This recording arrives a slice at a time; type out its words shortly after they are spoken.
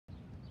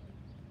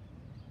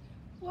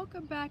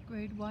Welcome back,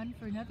 Grade 1,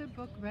 for another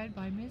book read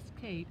by Miss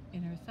Kate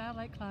in her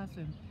satellite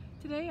classroom.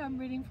 Today I'm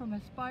reading from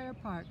Aspire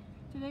Park.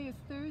 Today is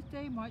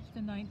Thursday, March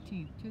the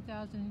 19th,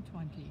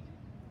 2020.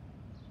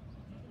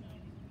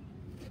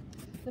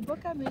 The book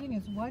I'm reading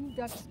is One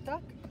Duck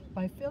Stuck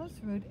by Phyllis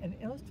and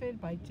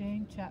illustrated by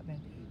Jane Chapman.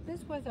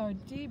 This was our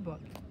D book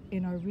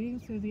in our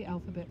Reading Through the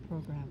Alphabet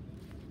program.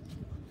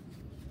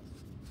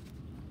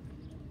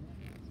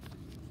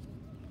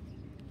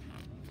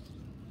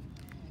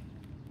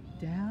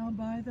 Down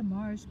by the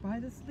marsh,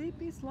 by the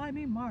sleepy,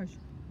 slimy marsh,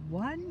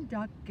 one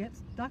duck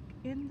gets stuck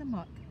in the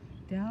muck,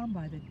 down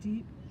by the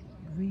deep,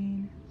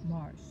 green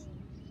marsh.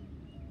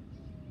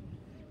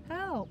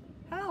 Help!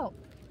 Help!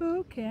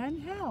 Who can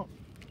help?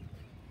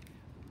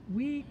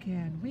 We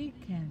can,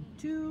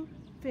 two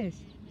fish,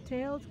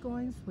 tails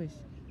going swish,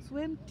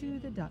 swim to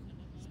the duck,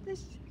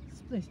 splish,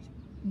 splish,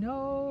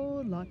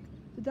 no luck,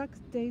 the duck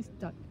stays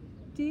stuck,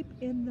 deep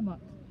in the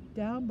muck,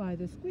 down by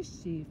the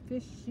squishy,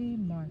 fishy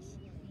marsh.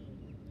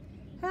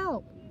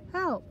 Help!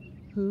 Help!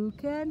 Who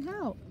can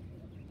help?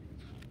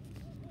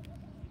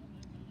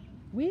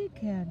 We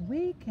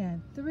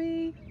can,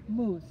 three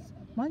moose,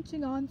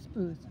 munching on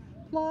spruce,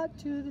 plod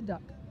to the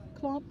duck,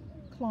 clomp,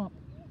 clomp,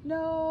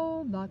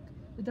 no luck,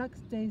 the duck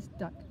stays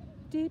stuck,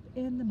 deep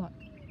in the muck,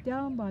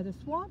 down by the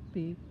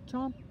swampy,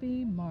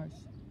 chompy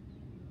marsh.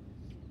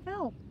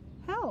 Help!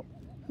 Help!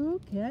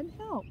 Who can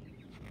help?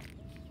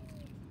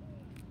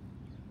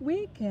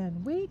 We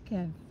can,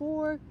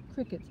 four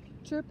crickets,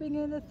 chirping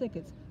in the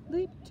thickets,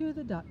 leap to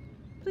the duck,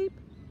 pleep,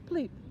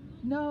 pleep,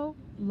 no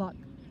luck,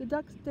 the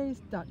duck stays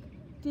stuck,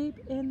 deep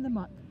in the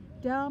muck,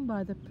 down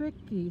by the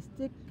pricky,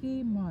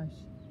 sticky marsh.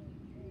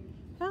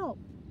 Help!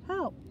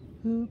 Help!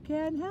 Who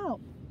can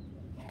help?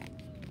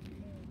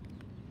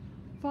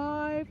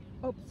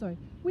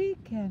 We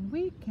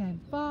can,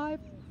 five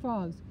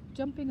frogs,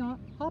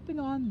 hopping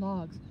on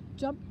logs,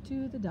 jump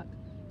to the duck,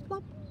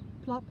 plop,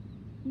 plop,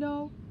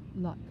 no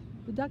luck,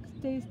 the duck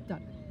stays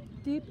stuck,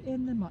 deep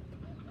in the muck,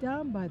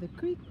 down by the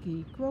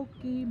creaky,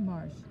 croaky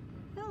marsh.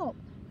 Help!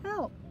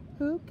 Help!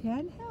 Who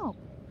can help?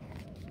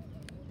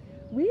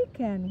 We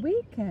can,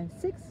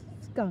 six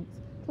skunks,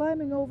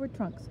 climbing over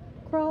trunks,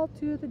 crawl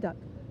to the duck,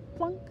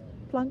 plunk,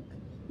 plunk,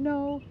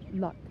 no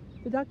luck,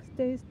 the duck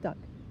stays stuck,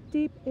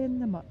 deep in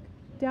the muck,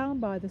 down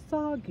by the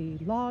soggy,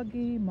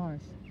 loggy marsh.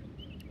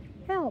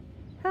 Help!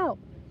 Help!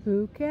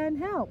 Who can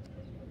help?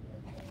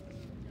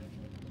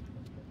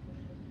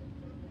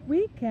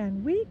 We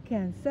can,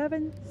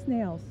 seven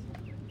snails,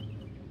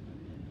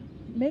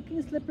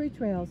 making slippery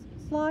trails,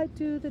 slide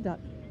to the duck,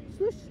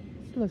 slush,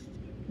 slush,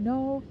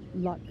 no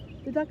luck,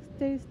 the duck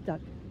stays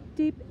stuck,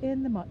 deep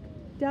in the muck,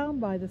 down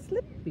by the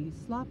slippy,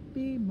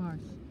 sloppy marsh.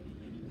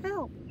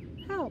 Help!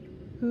 Help!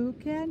 Who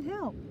can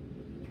help?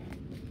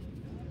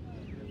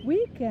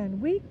 We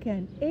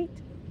can, eight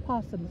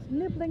possums,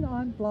 nibbling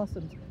on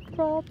blossoms,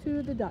 crawl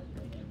to the duck.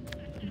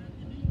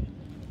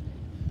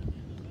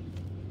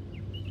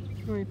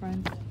 Story,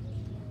 friends.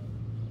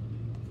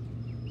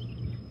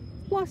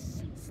 Flush,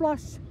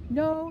 slush,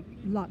 no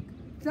luck,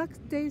 duck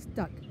stays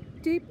stuck,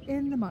 deep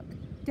in the muck,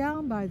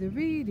 down by the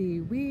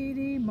reedy,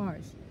 weedy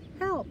marsh.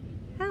 Help!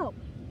 Help!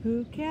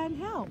 Who can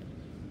help?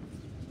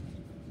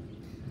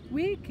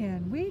 We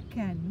can,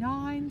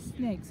 nine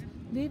snakes,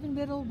 leaving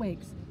little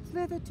wakes,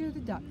 slither to the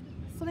duck,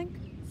 slink,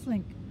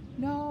 slink,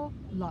 no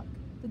luck,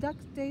 the duck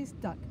stays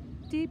stuck,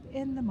 deep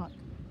in the muck,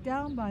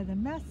 down by the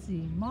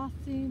messy,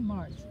 mossy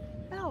marsh.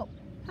 Help!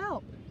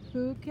 Help!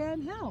 Who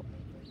can help?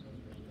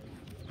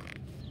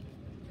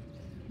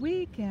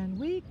 We can,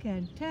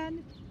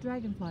 10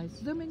 dragonflies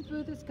zooming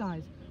through the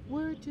skies,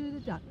 whir to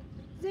the duck,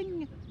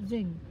 zing,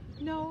 zing,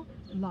 no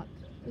luck,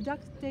 the duck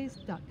stays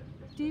stuck,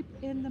 deep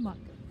in the muck,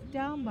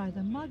 down by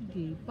the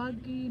muggy,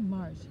 buggy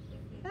marsh.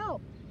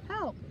 Help!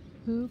 Help!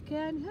 Who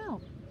can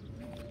help?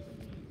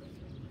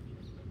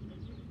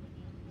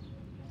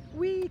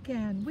 We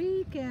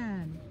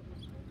can.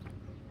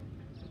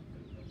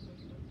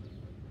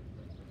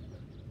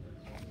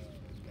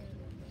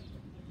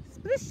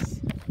 Splish!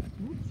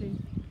 Oopsie.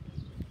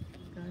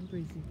 Gone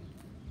breezy.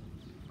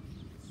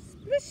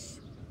 Splish!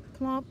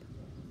 Clomp,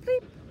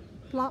 pleep,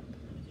 plop,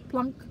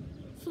 plunk,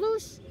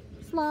 sloosh,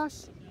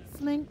 slosh,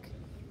 slink.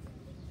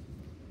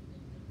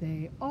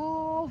 They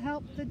all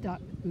helped the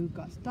duck who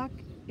got stuck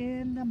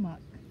in the muck.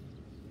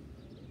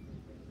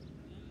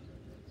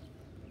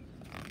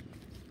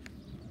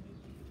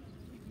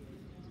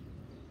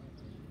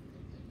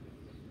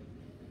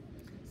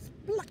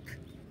 Spluck!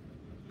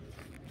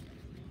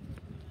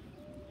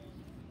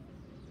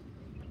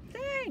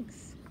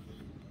 Thanks!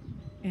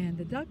 And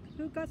the duck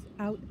who got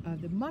out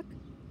of the muck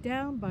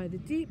down by the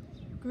deep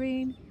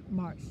green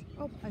marsh.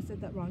 Oh, I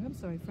said that wrong. I'm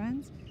sorry,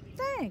 friends.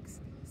 Thanks,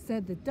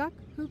 said the duck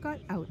who got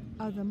out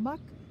of the muck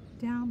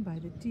down by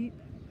the deep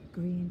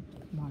green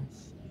marsh.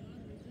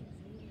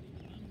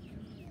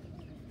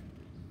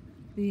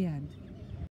 The end.